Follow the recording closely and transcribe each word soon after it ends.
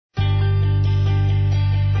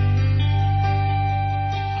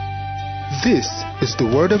This is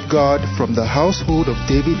the Word of God from the Household of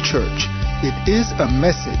David Church. It is a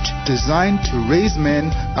message designed to raise men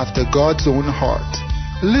after God's own heart.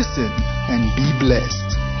 Listen and be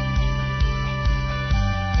blessed.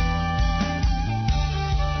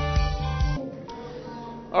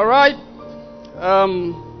 All right.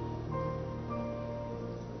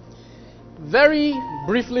 Very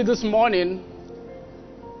briefly this morning,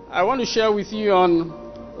 I want to share with you on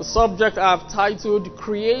a subject I've titled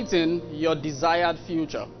Creating Your Desired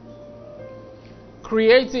Future.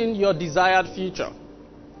 Creating your desired future.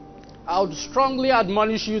 I would strongly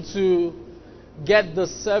admonish you to get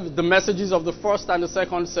the messages of the first and the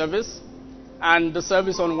second service and the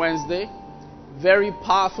service on Wednesday. Very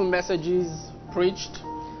powerful messages preached.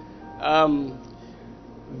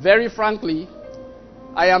 Very frankly,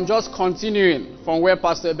 I am just continuing from where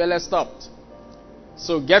Pastor Ebele stopped.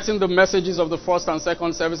 So getting the messages of the first and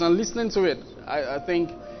second service and listening to it, I think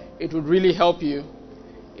it would really help you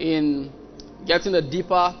in getting a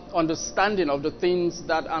deeper understanding of the things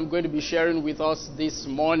that I'm going to be sharing with us this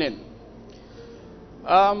morning.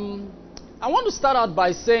 I want to start out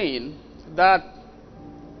by saying that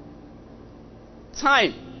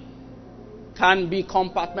time can be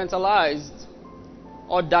compartmentalized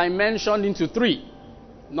or dimensioned into three.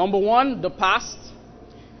 Number one, the past,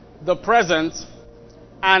 the present,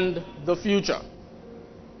 and the future.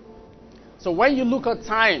 So when you look at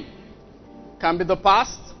time, can be the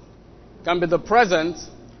past, can be the present,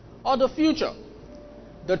 or the future.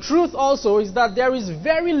 The truth also is that there is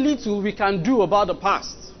very little we can do about the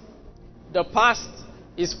past. The past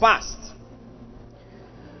is past.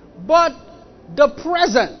 But the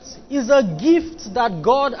present is a gift that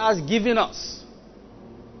God has given us.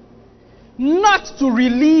 Not to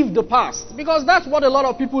relieve the past, because that's what a lot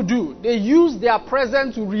of people do. They use their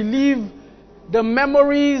present to relieve the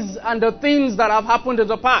memories and the things that have happened in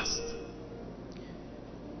the past.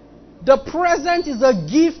 The present is a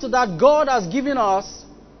gift that God has given us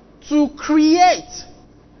to create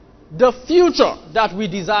the future that we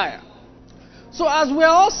desire. So as we're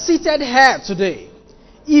all seated here today,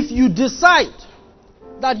 if you decide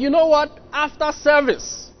that, you know what, after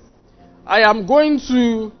service, I am going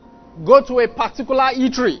to go to a particular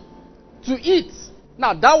eatery to eat.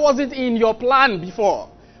 Now, that wasn't in your plan before,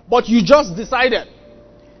 but you just decided.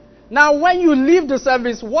 Now, when you leave the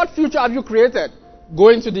service, what future have you created?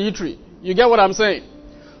 Going to the eatery. You get what I'm saying?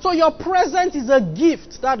 So your present is a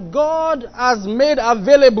gift that God has made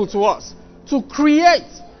available to us to create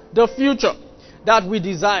the future that we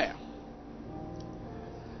desire.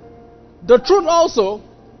 The truth also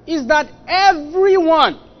is that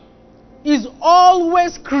everyone is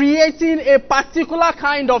always creating a particular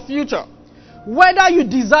kind of future, whether you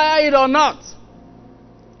desire it or not.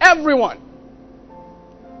 Everyone.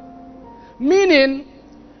 Meaning,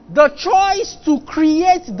 the choice to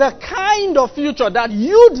create the kind of future that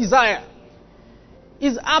you desire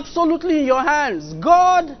is absolutely in your hands.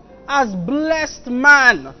 God has blessed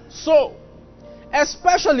man so,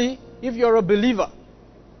 especially if you're a believer.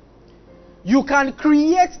 You can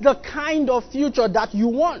create the kind of future that you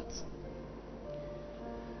want.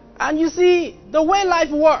 And you see, the way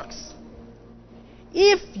life works,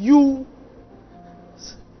 if you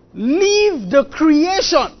leave the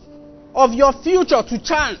creation of your future to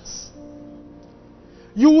chance,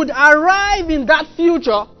 you would arrive in that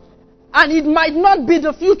future and it might not be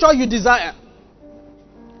the future you desire.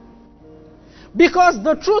 Because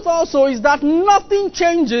the truth also is that nothing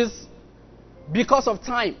changes because of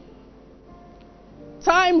time.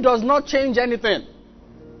 Time does not change anything.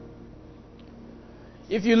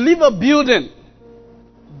 If you leave a building,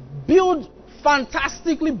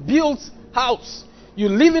 fantastically built house, you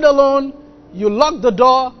leave it alone, you lock the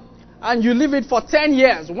door, and you leave it for 10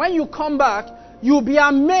 years. When you come back, you'll be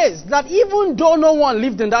amazed that even though no one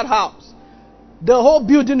lived in that house, the whole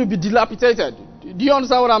building will be dilapidated. Do you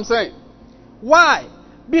understand what I'm saying? Why?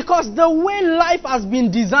 Because the way life has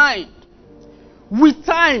been designed, with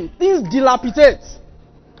time, things dilapidate.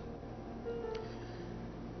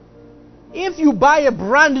 If you buy a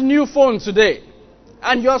brand new phone today,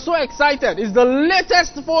 and you're so excited, it's the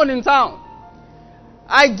latest phone in town,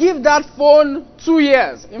 I give that phone 2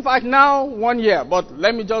 years. In fact, now 1 year, but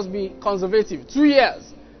let me just be conservative. 2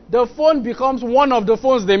 years. The phone becomes one of the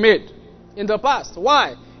phones they made in the past.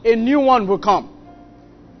 Why? A new one will come.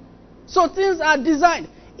 So things are designed.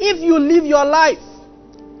 If you live your life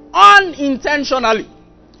unintentionally,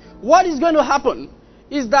 what is going to happen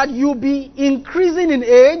is that you'll be increasing in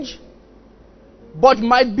age, but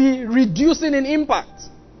might be reducing in impact.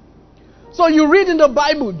 So you read in the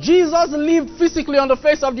Bible, Jesus lived physically on the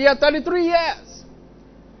face of the earth 33 years.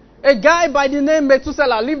 A guy by the name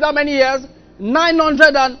Methuselah lived how many years?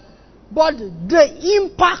 900 and... But the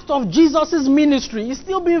impact of Jesus' ministry is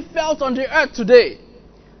still being felt on the earth today.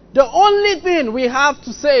 The only thing we have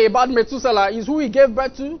to say about Methuselah is who he gave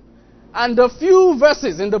birth to and the few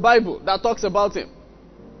verses in the Bible that talks about him.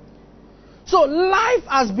 So life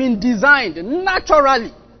has been designed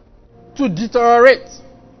naturally to deteriorate.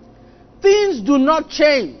 Things do not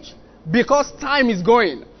change because time is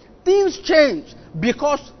going. Things change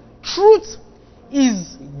because truth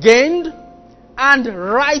is gained and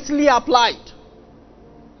rightly applied.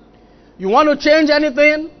 You want to change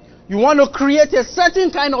anything? You want to create a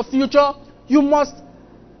certain kind of future? You must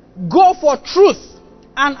go for truth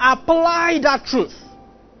and apply that truth.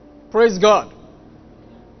 Praise God.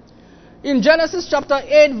 In Genesis chapter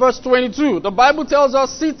 8 verse 22, the Bible tells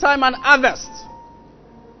us seed time and harvest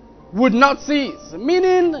would not cease.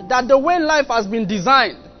 Meaning that the way life has been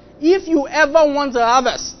designed, if you ever want a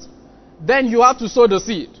harvest, then you have to sow the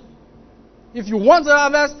seed. If you want a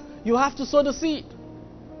harvest, you have to sow the seed.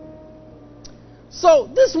 So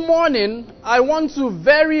this morning, I want to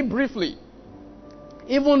very briefly,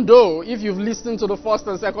 even though if you've listened to the first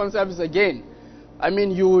and second service again,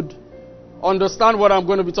 you would understand what I'm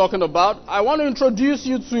going to be talking about. I want to introduce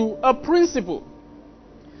you to a principle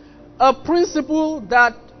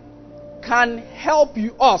that can help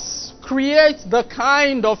us create the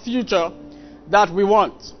kind of future that we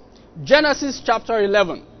want. Genesis chapter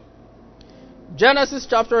 11. Genesis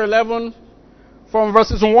chapter 11 from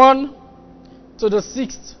verses 1 to the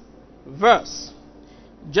 6th verse.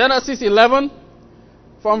 Genesis 11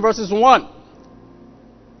 from verses 1.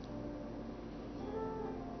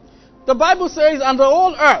 The Bible says, and the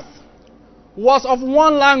whole earth was of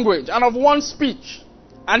one language and of one speech.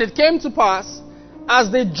 And it came to pass, as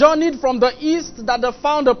they journeyed from the east, that they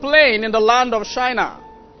found a plain in the land of Shinar.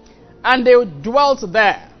 And they dwelt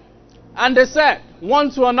there. And they said one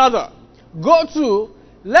to another, go to,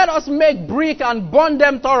 let us make brick and burn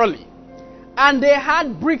them thoroughly. And they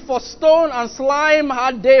had brick for stone, and slime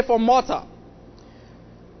had they for mortar.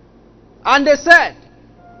 And they said,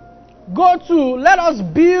 go to, let us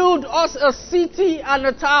build us a city and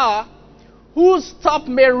a tower, whose top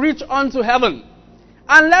may reach unto heaven.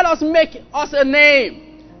 And let us make us a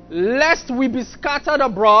name, lest we be scattered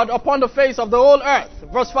abroad upon the face of the whole earth.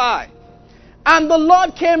 Verse 5. And the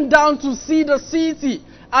Lord came down to see the city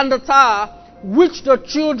and the tower, which the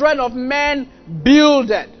children of men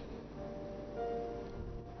builded.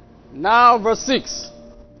 Now verse 6.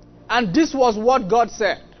 And this was what God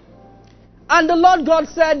said. And the Lord God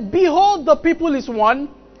said, behold, the people is one,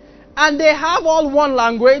 and they have all one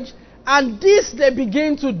language, and this they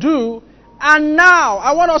begin to do. And now,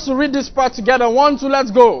 I want us to read this part together. 1, 2,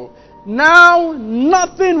 let's go. Now,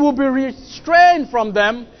 nothing will be restrained from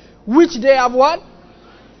them, which they have what?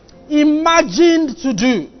 Imagined to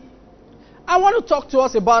do. I want to talk to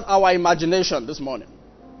us about our imagination this morning.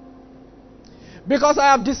 Because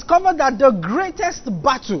I have discovered that the greatest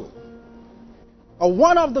battle, or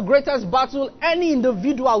one of the greatest battles any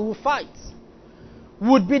individual will fight,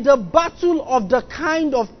 would be the battle of the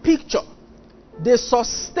kind of picture they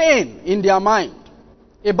sustain in their mind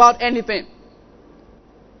about anything.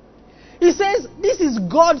 He says, this is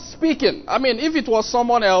God speaking. If it was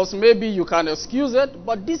someone else, maybe you can excuse it,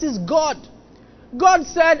 but this is God. God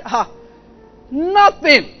said,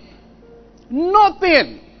 nothing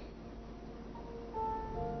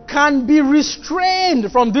can be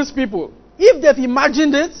restrained from these people. If they've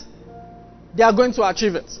imagined it, they are going to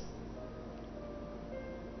achieve it.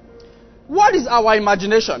 What is our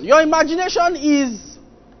imagination? Your imagination is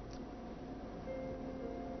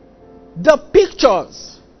the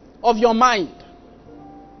pictures of your mind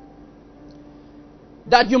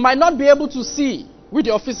that you might not be able to see with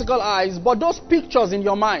your physical eyes, but those pictures in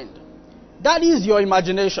your mind, that is your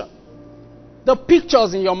imagination. The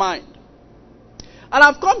pictures in your mind. And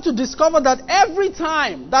I've come to discover that every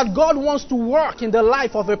time that God wants to work in the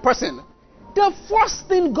life of a person, the first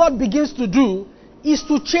thing God begins to do is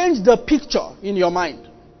to change the picture in your mind.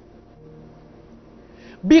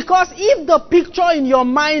 Because if the picture in your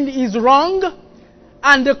mind is wrong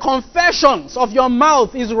and the confessions of your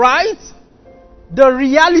mouth is right, the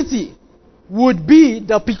reality would be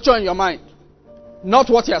the picture in your mind, not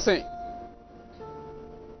what you are saying.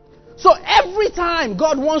 So every time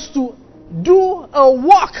God wants to do a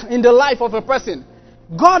work in the life of a person,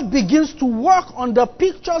 God begins to work on the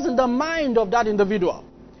pictures in the mind of that individual.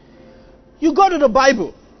 You go to the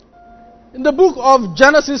Bible, in the book of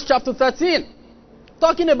Genesis chapter 13,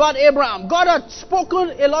 talking about Abraham. God had spoken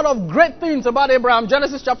a lot of great things about Abraham,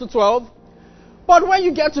 Genesis chapter 12. But when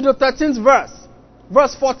you get to the 13th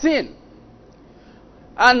verse 14,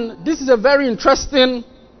 And this is a very interesting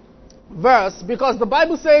verse because the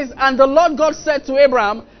Bible says, and the Lord God said to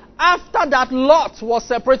Abraham, after that Lot was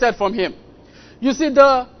separated from him. You see,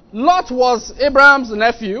 the Lot was Abraham's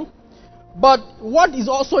nephew, but what is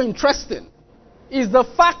also interesting is the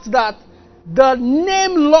fact that the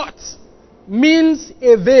name Lot means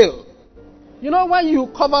a veil. You know, when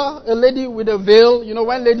you cover a lady with a veil, you know,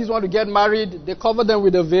 when ladies want to get married, they cover them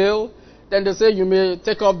with a veil. Then they say you may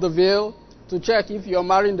take off the veil to check if you're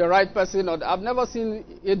marrying the right person. Or I've never seen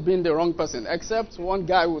it being the wrong person, except one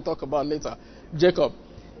guy we'll talk about later, Jacob.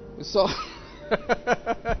 So,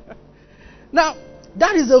 now,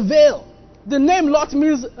 that is a veil. The name Lot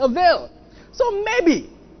means a veil. So maybe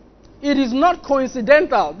it is not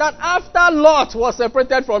coincidental that after Lot was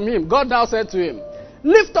separated from him, God now said to him,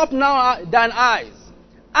 lift up now thine eyes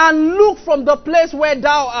and look from the place where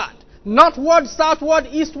thou art, northward, southward,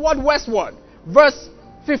 eastward, westward. Verse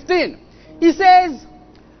 15. He says,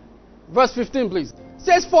 verse 15 please.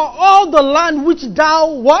 Says, for all the land which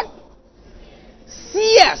thou what?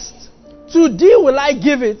 Seest, to thee will I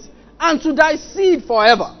give it, and to thy seed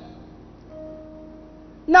forever.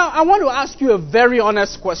 Now, I want to ask you a very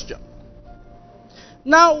honest question.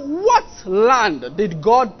 Now, what land did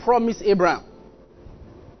God promise Abraham?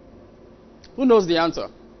 Who knows the answer?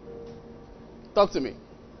 Talk to me.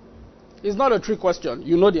 It's not a trick question.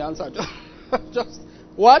 You know the answer. Just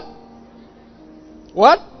what?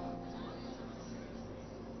 What?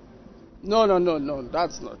 No.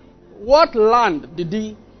 That's not. What land did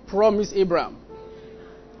he promise Abraham?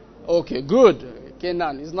 Okay, good.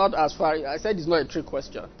 Canaan is not as far. I said it's not a trick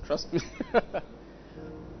question. Trust me.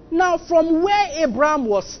 Now, from where Abraham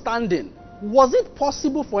was standing, was it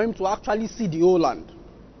possible for him to actually see the whole land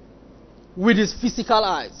with his physical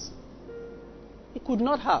eyes? He could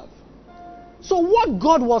not have. So what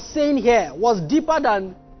God was saying here was deeper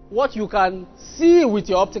than what you can see with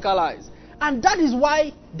your optical eyes. And that is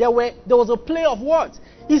why there was a play of words.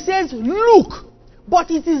 He says, look,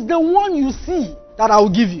 but it is the one you see that I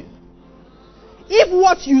will give you. If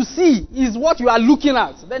what you see is what you are looking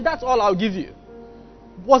at, then that's all I'll give you.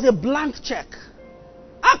 It was a blank check.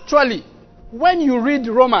 Actually, when you read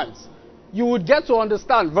Romans, you would get to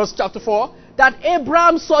understand, verse chapter 4, that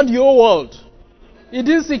Abraham saw the whole world. He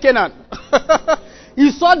didn't see Canaan.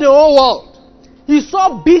 He saw the whole world. He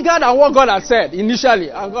saw bigger than what God had said initially.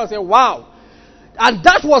 And God said, wow. And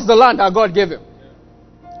that was the land that God gave him.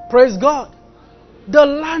 Praise God. The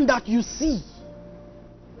land that you see.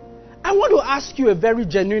 I want to ask you a very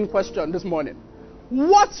genuine question this morning.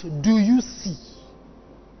 What do you see?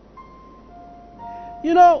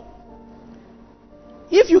 You know,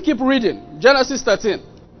 if you keep reading Genesis 13,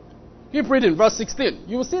 keep reading verse 16,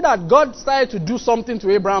 you will see that God started to do something to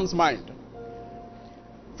Abraham's mind.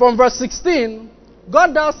 From verse 16, God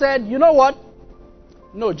now said, you know what?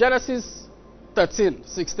 No, Genesis 13,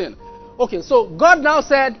 16. Okay, so God now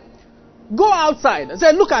said, go outside and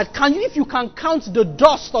say, look at, if you can count the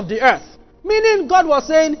dust of the earth. Meaning God was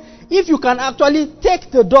saying, if you can actually take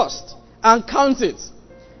the dust and count it.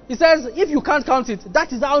 He says, if you can't count it,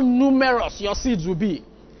 that is how numerous your seeds will be.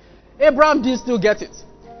 Abraham didn't still get it.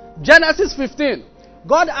 Genesis 15,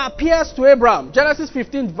 God appears to Abraham. Genesis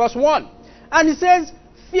 15 verse 1. And he says,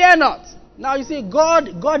 fear not. Now you see, God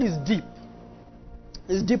is deep.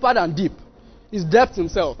 He's deeper than deep. He's depth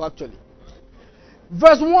himself, actually.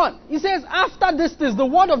 Verse 1, he says, after this things, the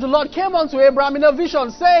word of the Lord came unto Abraham in a vision,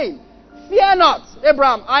 saying, fear not,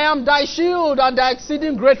 Abraham, I am thy shield and thy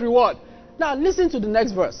exceeding great reward. Now listen to the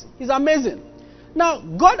next verse. It's amazing. Now,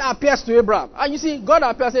 God appears to Abraham. And you see, God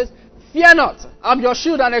appears and says, fear not, I'm your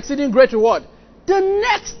shield and exceeding great reward. The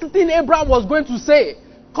next thing Abraham was going to say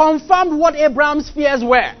confirmed what Abraham's fears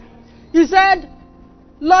were. He said,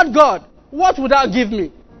 Lord God, what would thou give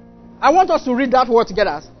me? I want us to read that word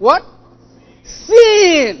together. What?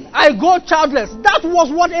 Seeing I go childless. That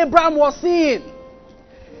was what Abraham was seeing.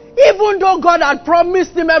 Even though God had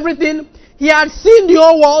promised him everything, he had seen the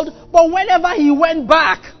whole world, but whenever he went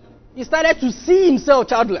back, he started to see himself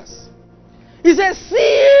childless. He said,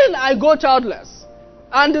 seeing I go childless,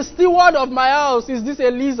 and the steward of my house is this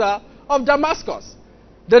Eliezer of Damascus.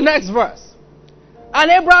 The next verse. And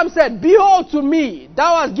Abraham said, behold to me,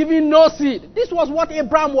 thou hast given no seed. This was what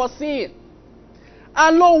Abraham was seeing.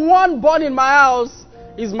 And lo, one born in my house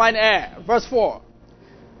is mine heir. Verse 4.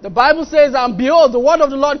 The Bible says, and behold, the word of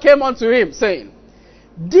the Lord came unto him, saying,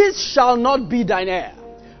 this shall not be thine heir,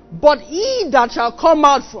 but he that shall come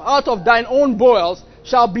out of thine own bowels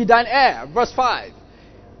shall be thine heir. Verse 5.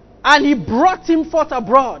 And he brought him forth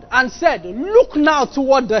abroad, and said, look now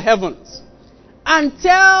toward the heavens, and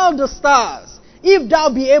tell the stars, if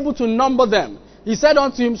thou be able to number them. He said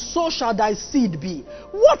unto him, so shall thy seed be.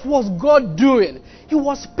 What was God doing? He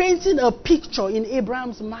was painting a picture in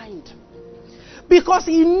Abraham's mind. Because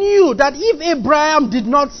he knew that if Abraham did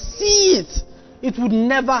not see it, it would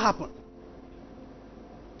never happen.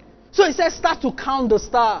 So he said, start to count the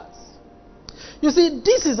stars. You see,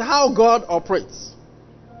 this is how God operates.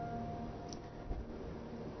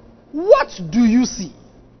 What do you see?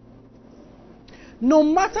 No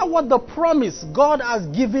matter what the promise God has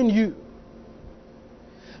given you,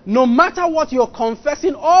 no matter what you're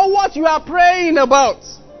confessing or what you are praying about,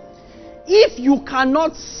 if you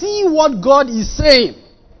cannot see what God is saying,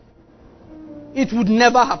 it would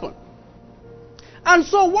never happen. And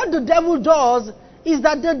so what the devil does is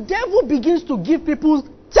that the devil begins to give people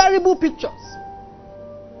terrible pictures.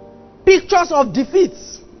 Pictures of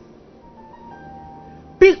defeats.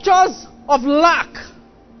 Pictures of lack.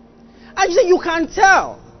 And you see, you can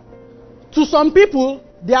tell. To some people,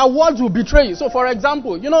 their words will betray you. So for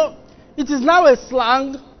example, it is now a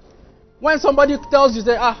slang when somebody tells you,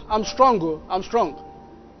 say, I'm strong, I'm strong.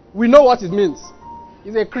 We know what it means.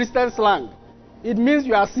 It's a Christian slang. It means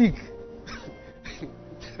you are sick.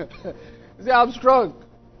 You say, I'm strong.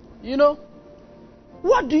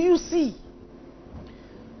 What do you see?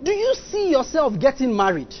 Do you see yourself getting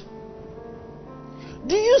married?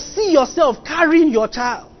 Do you see yourself carrying your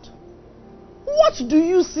child? What do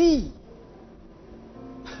you see?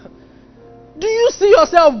 Do you see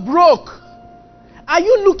yourself broke? Are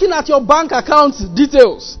you looking at your bank account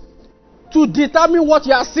details to determine what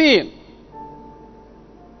you are seeing?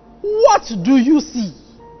 What do you see?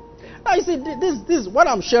 Now you see, this what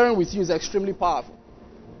I'm sharing with you is extremely powerful.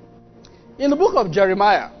 In the book of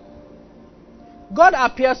Jeremiah, God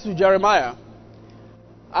appears to Jeremiah,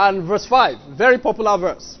 and verse 5, very popular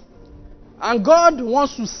verse. And God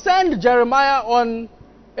wants to send Jeremiah on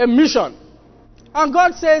a mission. And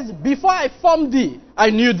God says, before I formed thee, I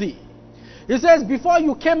knew thee. He says, before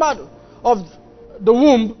you came out of the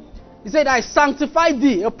womb, he said, I sanctified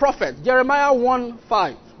thee, a prophet. Jeremiah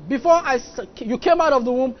 1:5. Before you came out of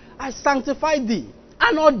the womb, I sanctified thee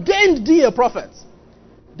and ordained thee a prophet.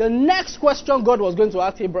 The next question God was going to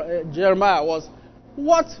ask Jeremiah was,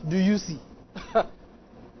 what do you see?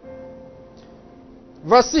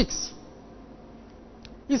 Verse 6.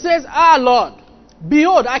 He says, Lord,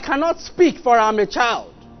 behold, I cannot speak, for I am a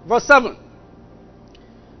child. Verse 7.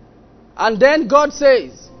 And then God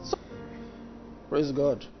says, praise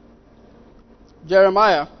God.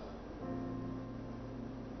 Jeremiah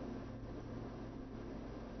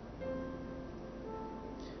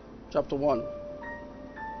chapter 1.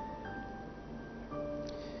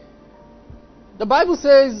 The Bible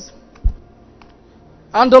says,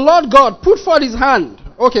 and the Lord God put forth his hand.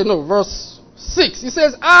 Okay, no, verse 6. He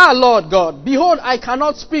says, Lord God, behold, I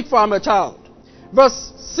cannot speak, for I am a child.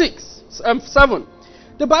 Verse 7.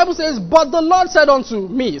 The Bible says, but the Lord said unto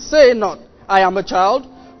me, say not, I am a child,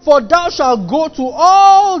 for thou shalt go to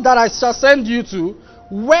all that I shall send you to,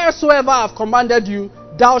 wheresoever I have commanded you,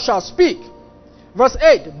 thou shalt speak. Verse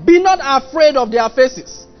 8, be not afraid of their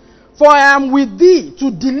faces, for I am with thee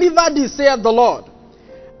to deliver thee, saith the Lord.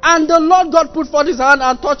 And the Lord God put forth his hand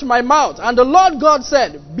and touched my mouth. And the Lord God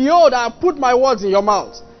said, behold, I have put my words in your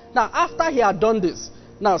mouth. Now, after he had done this,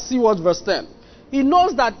 now see what verse 10. He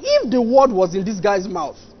knows that if the word was in this guy's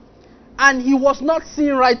mouth, and he was not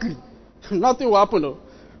seeing rightly, nothing will happen. No.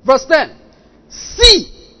 Verse 10.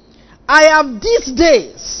 See, I have this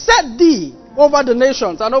day set thee over the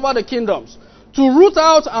nations and over the kingdoms, to root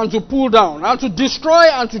out and to pull down, and to destroy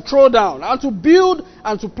and to throw down, and to build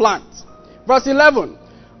and to plant. Verse 11.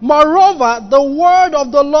 Moreover, the word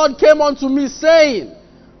of the Lord came unto me, saying,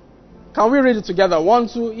 can we read it together? 1,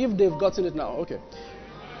 2, if they've gotten it now. Okay.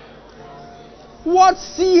 What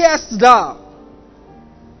seest thou?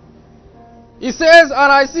 He says, and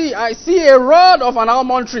I see a rod of an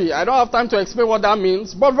almond tree. I don't have time to explain what that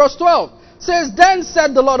means. But verse 12 says, then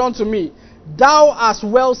said the Lord unto me, thou hast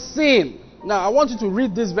well seen. Now, I want you to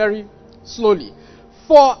read this very slowly.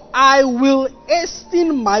 For I will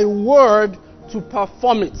hasten my word to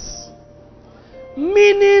perform it.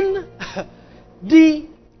 Meaning, the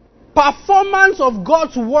performance of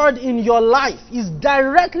God's word in your life is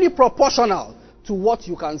directly proportional to what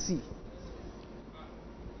you can see.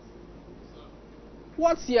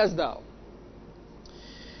 What seest thou?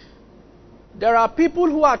 There are people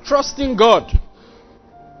who are trusting God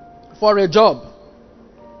for a job.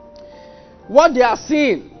 What they are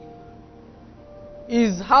seeing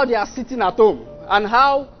is how they are sitting at home and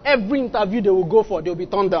how every interview they will go for, they will be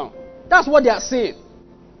turned down. That's what they are seeing.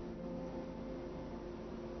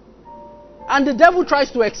 And the devil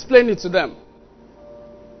tries to explain it to them.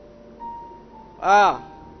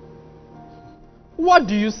 what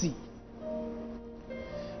do you see?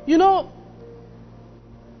 You know,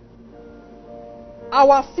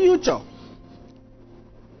 our future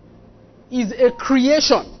is a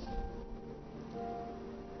creation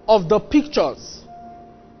of the pictures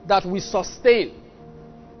that we sustain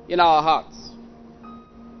in our hearts.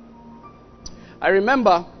 I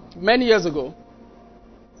remember many years ago,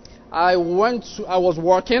 I was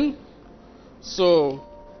working, so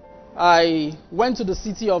I went to the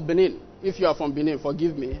city of Benin. If you are from Benin,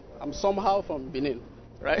 forgive me. I'm somehow from Benin,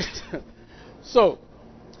 right? So,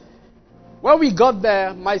 when we got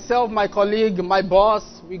there, myself, my colleague, my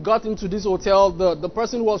boss, we got into this hotel. The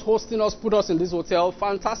person who was hosting us put us in this hotel.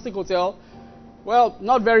 Fantastic hotel. Well,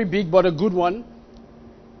 not very big, but a good one.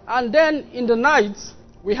 And then in the night,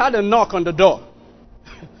 we had a knock on the door.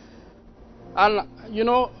 And, you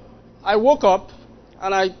know, I woke up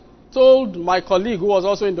and I told my colleague who was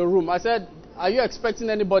also in the room, I said, are you expecting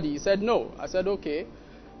anybody? He said, no. I said, okay.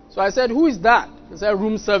 So I said, who is that? He said,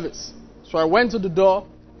 room service. So I went to the door.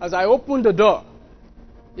 As I opened the door,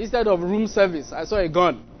 instead of room service, I saw a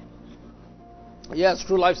gun. Yes,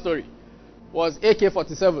 true life story. It was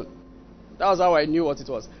AK-47. That was how I knew what it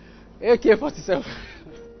was. AK-47.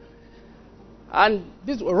 And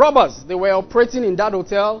these robbers, they were operating in that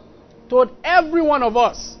hotel, told every one of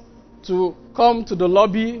us to come to the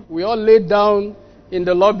lobby. We all laid down in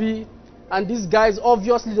the lobby. And these guys,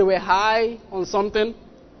 obviously, they were high on something.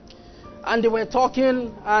 And they were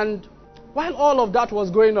talking. And while all of that was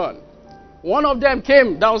going on, one of them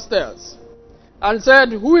came downstairs and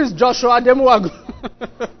said, who is Joshua Ademuwagun?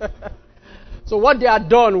 So what they had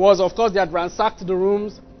done was, of course, they had ransacked the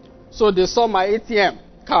rooms. So they saw my ATM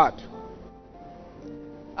card.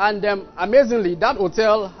 And amazingly, that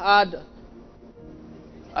hotel had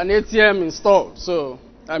an ATM installed. So,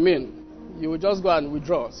 I mean, you would just go and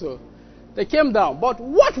withdraw. So they came down. But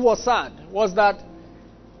what was sad was that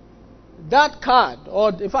card,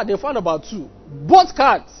 or in fact, they found about two. Both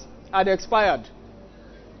cards had expired.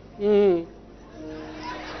 And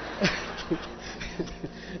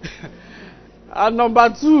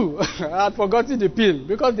number two, I had forgotten the pin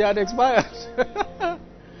because they had expired.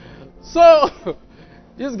 So,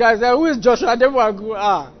 this guy said, who is Joshua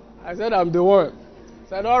Ademuwagun? I said, I'm the one. I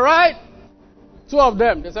said, all right. Two of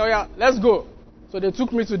them. They said, oh yeah, let's go. So they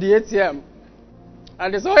took me to the ATM.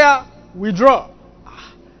 And they said, oh yeah, withdraw.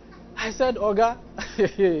 I said, Oga,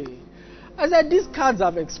 I said, these cards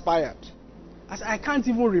have expired. I said, I can't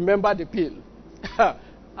even remember the pin.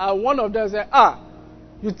 And one of them said,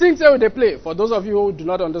 you think so they play? For those of you who do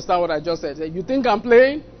not understand what I just said, you think I'm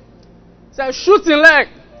playing? He said, shoot his leg.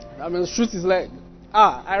 I mean, shoot his leg.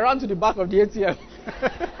 I ran to the back of the ATM.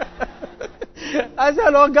 I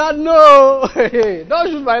said, oh God, no. Don't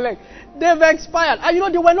shoot my leg. They've expired. And you know,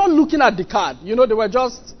 they were not looking at the card. You know, they were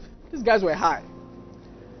just, these guys were high.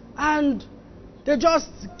 And they just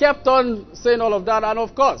kept on saying all of that. And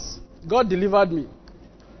of course, God delivered me.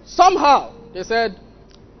 Somehow, they said,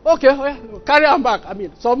 okay, carry him back. I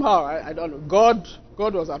mean, somehow, I don't know. God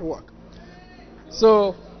was at work.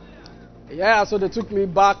 So, yeah, so they took me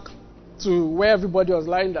back to where everybody was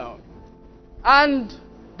lying down. And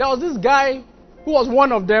there was this guy who was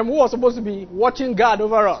one of them who was supposed to be watching guard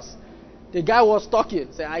over us. The guy was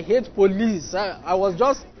talking, saying, I hate police. I was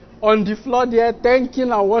just on the floor there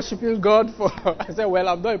thanking and worshiping God for... I said, well,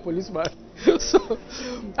 I'm not a policeman.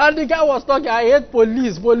 And the guy was talking, I hate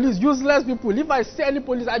police, useless people. If I see any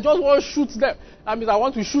police, I just want to shoot them. That means I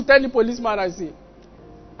want to shoot any policeman I see.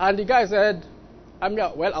 And the guy said, I'm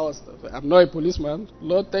not a policeman.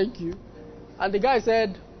 Lord, thank you. And the guy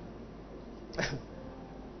said,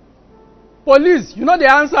 police, you know the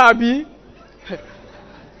answer, Abi?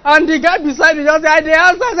 And the guy beside me just said, the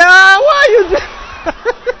answer. I said, what are you doing?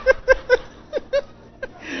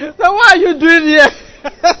 So what are you doing here?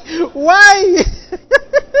 Why?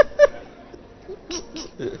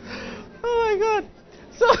 Oh my God.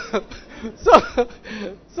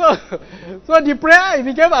 So the prayer, it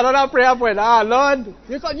became another prayer point. Lord,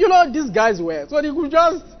 because you know these guys were, so they could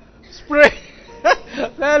just spray.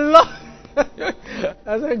 Then Lord,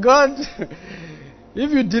 I said, God,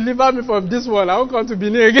 if you deliver me from this one, I won't come to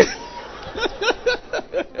Benin again.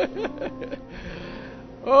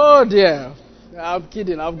 Oh dear. I'm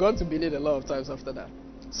kidding. I've gone to Benin a lot of times after that.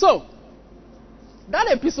 So, that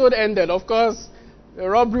episode ended. Of course, the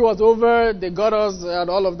robbery was over. They got us and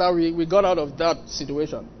all of that. We got out of that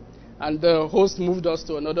situation. And the host moved us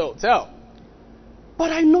to another hotel.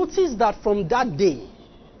 But I noticed that from that day,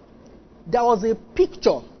 there was a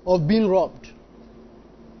picture of being robbed.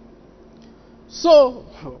 So,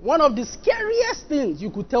 one of the scariest things you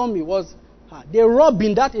could tell me was, they rob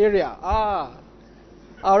in that area.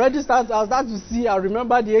 I start to see, I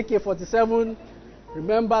remember the AK-47,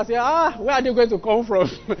 remember, say, where are they going to come from?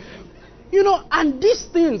 And these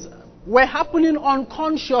things were happening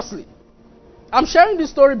unconsciously. I'm sharing this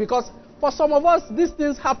story because for some of us, these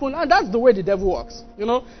things happen, and that's the way the devil works.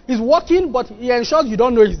 He's working, but he ensures you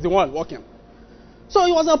don't know he's the one working. So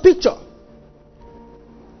it was a picture.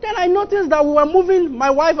 Then I noticed that we were moving. My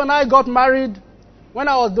wife and I got married. When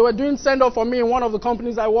they were doing send-off for me in one of the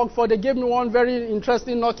companies I worked for, they gave me one very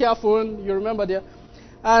interesting Nokia phone. You remember there?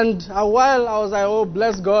 And a while I was like, oh,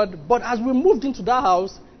 bless God. But as we moved into that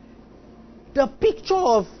house, the picture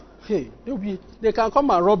of, hey, they can come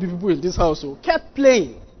and rob people in this house, so kept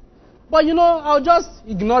playing. But I'll just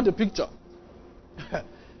ignore the picture.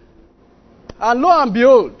 And lo and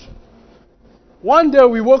behold, one day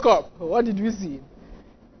we woke up. What did we see?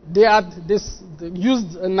 They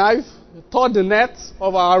used a knife, tore the net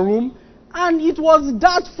of our room, and it was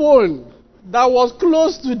that phone that was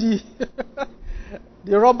close to the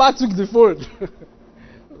the robber took the phone.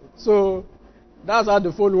 So that's how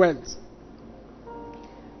the phone went.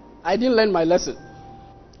 I didn't learn my lesson.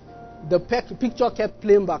 The picture kept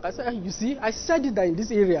playing back. I said, you see, I said it that in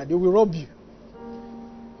this area they will rob you.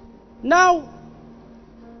 Now,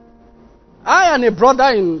 I and a brother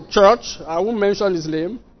in church, I won't mention his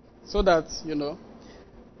name, so that,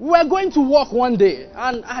 we were going to work one day,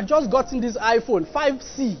 and I had just gotten this iPhone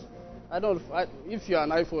 5C. I don't know if you're an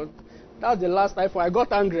iPhone. That's the last iPhone. I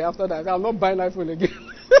got angry after that. I'm not buying iPhone again.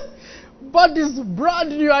 But this brand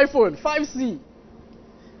new iPhone 5C.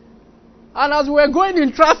 And as we were going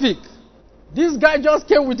in traffic, this guy just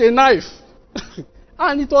came with a knife.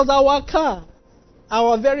 And it was our car.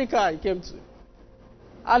 Our very car he came to.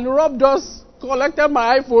 And robbed us, collected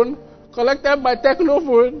my iPhone, collected my Techno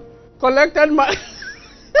phone, collected my...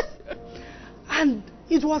 And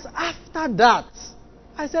it was after that,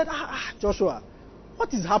 I said, Joshua,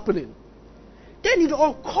 what is happening? Then it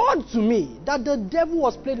occurred to me that the devil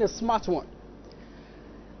was playing a smart one.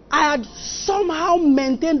 I had somehow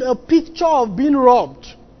maintained a picture of being robbed.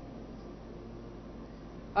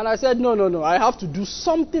 And I said, no, I have to do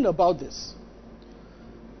something about this.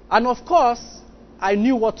 And of course, I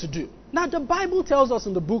knew what to do. Now, the Bible tells us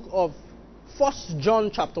in the book of 1 John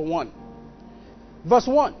chapter 1, verse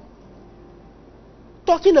 1,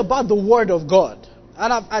 talking about the Word of God.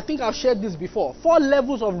 And I think I've shared this before. 4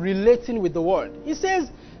 levels of relating with the Word. It says,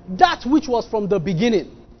 that which was from the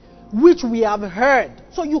beginning, which we have heard.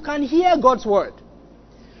 So you can hear God's Word.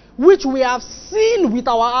 Which we have seen with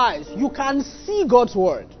our eyes. You can see God's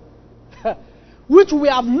Word. Which we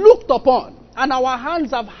have looked upon, and our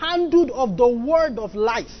hands have handled of the word of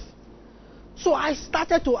life. So I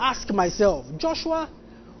started to ask myself, Joshua,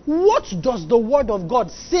 what does the word of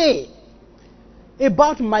God say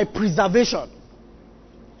about my preservation?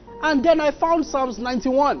 And then I found Psalms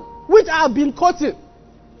 91, which I have been quoting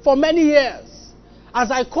for many years.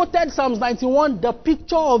 As I quoted Psalms 91, the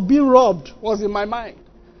picture of being robbed was in my mind.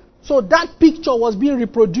 So that picture was being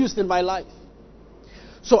reproduced in my life.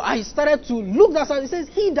 So I started to look at it. It says,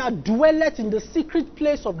 he that dwelleth in the secret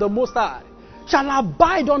place of the Most High shall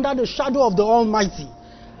abide under the shadow of the Almighty.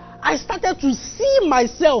 I started to see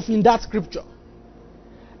myself in that scripture.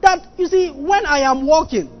 That, you see, when I am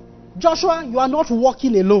walking, Joshua, you are not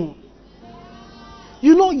walking alone.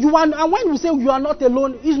 You are, and when we say you are not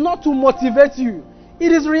alone, it's not to motivate you.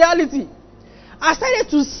 It is reality. I started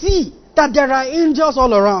to see that there are angels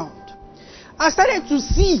all around. I started to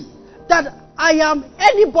see that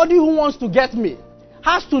anybody who wants to get me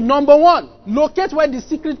has to, number one, locate where the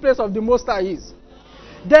secret place of the Most High is.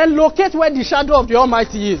 Then locate where the shadow of the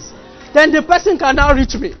Almighty is. Then the person can now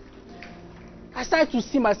reach me. I started to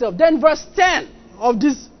see myself. Then verse 10 of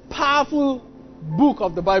this powerful book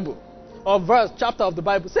of the Bible, or chapter of the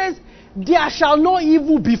Bible, says, there shall no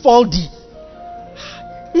evil befall thee.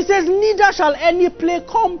 He says, neither shall any plague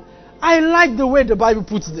come. I like the way the Bible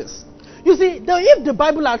puts this. You see, if the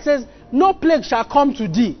Bible says, no plague shall come to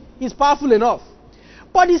thee, it's powerful enough.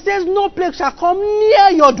 But it says, no plague shall come near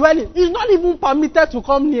your dwelling. It's not even permitted to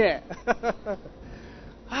come near.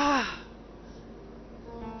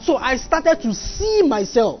 So I started to see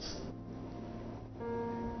myself.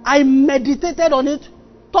 I meditated on it,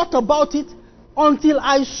 thought about it, until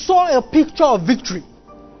I saw a picture of victory.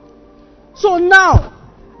 So now,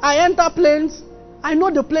 I enter planes. I know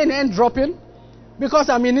the plane ain't dropping because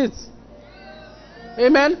I'm in it.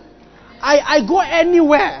 Amen. I go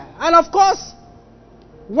anywhere. And of course,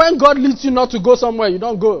 when God leads you not to go somewhere, you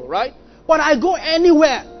don't go, right? But I go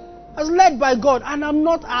anywhere as led by God, and I'm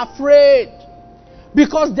not afraid,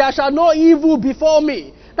 because there shall no evil befall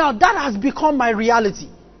me. Now that has become my reality.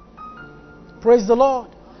 Praise the Lord.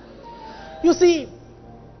 You see,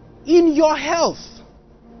 in your health,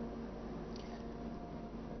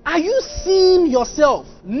 are you seeing yourself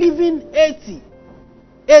living 80,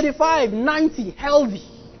 85, 90 healthy?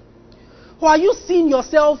 Or are you seeing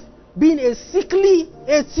yourself being a sickly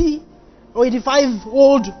 80 or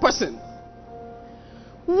 85-old person?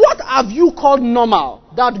 What have you called normal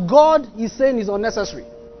that God is saying is unnecessary?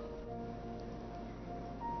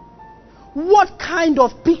 What kind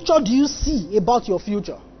of picture do you see about your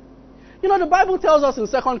future? You know, the Bible tells us in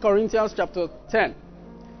 2 Corinthians chapter 10,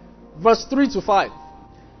 verse 3 to 5.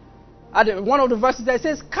 At one of the verses there, it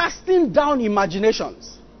says, casting down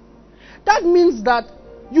imaginations. That means that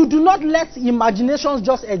you do not let imaginations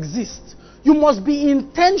just exist. You must be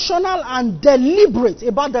intentional and deliberate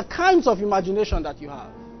about the kinds of imagination that you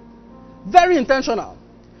have. Very intentional.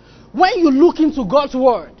 When you look into God's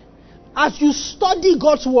word, as you study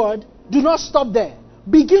God's word, do not stop there.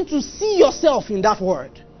 Begin to see yourself in that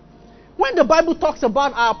word. When the Bible talks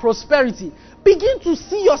about our prosperity, begin to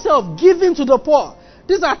see yourself giving to the poor.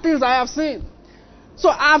 These are things I have seen. So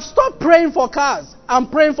I've stopped praying for cars. I'm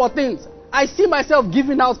praying for things. I see myself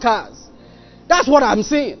giving out cars. That's what I'm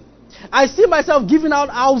seeing. I see myself giving out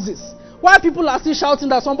houses. While people are still shouting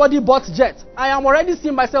that somebody bought jets, I am already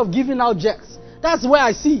seeing myself giving out jets. That's where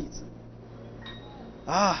I see it.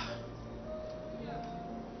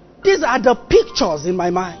 These are the pictures in my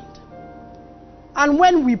mind. And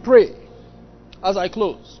when we pray, as I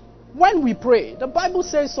close, when we pray, the Bible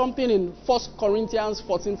says something in 1 Corinthians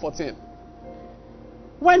 14:14.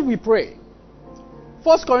 When we pray,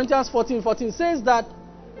 1 Corinthians 14:14 says that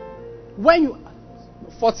when you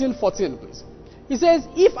 14:14, please. He says,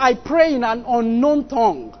 if I pray in an unknown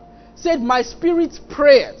tongue, said my spirit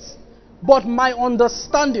prayers, but my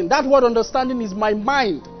understanding, that word understanding is my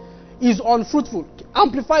mind, is unfruitful.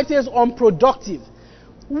 Amplified says unproductive.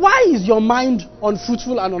 Why is your mind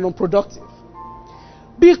unfruitful and unproductive?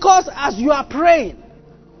 Because as you are praying,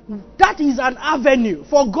 that is an avenue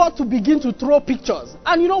for God to begin to throw pictures.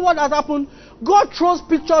 And you know what has happened? God throws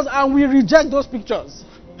pictures and we reject those pictures.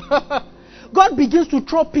 God begins to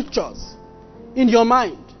throw pictures in your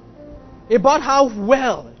mind about how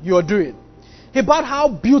well you're doing, about how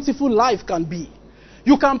beautiful life can be.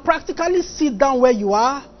 You can practically sit down where you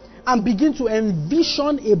are and begin to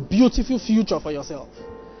envision a beautiful future for yourself.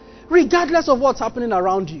 Regardless of what's happening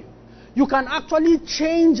around you, you can actually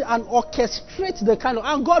change and orchestrate the kind of...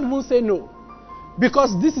 And God won't say no,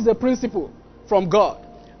 because this is a principle from God.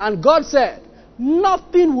 And God said,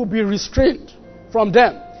 nothing will be restrained from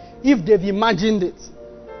them if they've imagined it.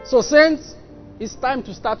 So saints, it's time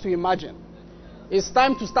to start to imagine. It's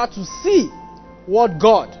time to start to see what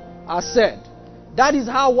God has said. That is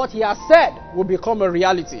how what He has said will become a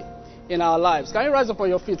reality in our lives. Can you rise up on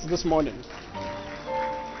your feet this morning?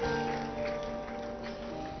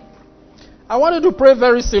 I want you to pray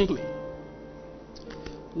very simply.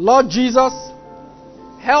 Lord Jesus,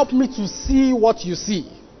 help me to see what you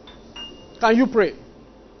see. Can you pray?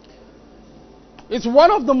 It's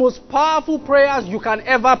one of the most powerful prayers you can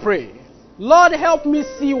ever pray. Lord, help me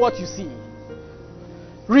see what you see.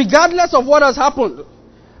 Regardless of what has happened.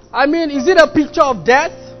 I mean, is it a picture of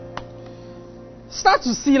death? Start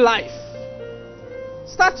to see life.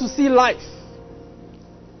 Start to see life.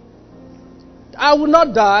 I will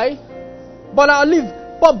not die, but I'll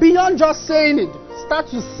live. But beyond just saying it, start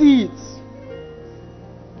to see it.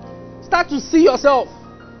 Start to see yourself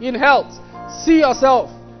in health. See yourself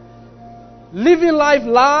living life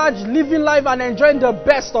large, living life and enjoying the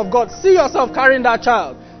best of God. See yourself carrying that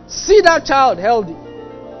child. See that child healthy.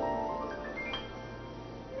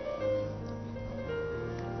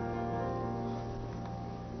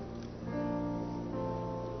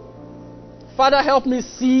 Father, help me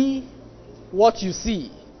see what you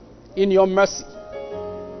see in your mercy.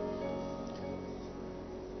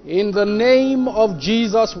 In the name of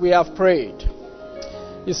Jesus, we have prayed.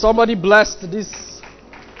 Is somebody blessed this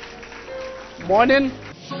morning?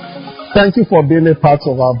 Thank you for being a part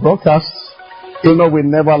of our broadcast. You know, we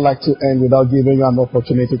never like to end without giving you an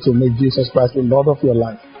opportunity to make Jesus Christ the Lord of your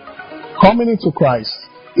life. Coming into Christ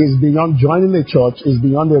is beyond joining a church, is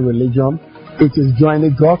beyond a religion. It is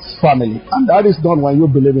joining God's family. And that is done when you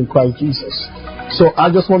believe in Christ Jesus. So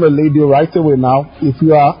I just want to lead you right away now. If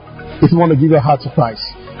you want to give your heart to Christ,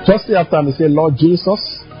 just say after me, say, Lord Jesus,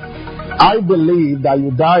 I believe that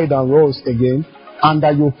you died and rose again and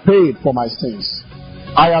that you paid for my sins.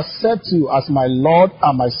 I accept you as my Lord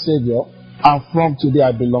and my Savior, and from today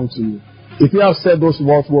I belong to you. If you have said those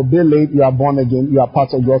words, will be late, you are born again, you are part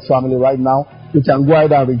of God's family right now. You can go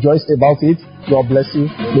ahead and rejoice about it. God bless you.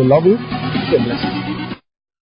 We love you. God bless you.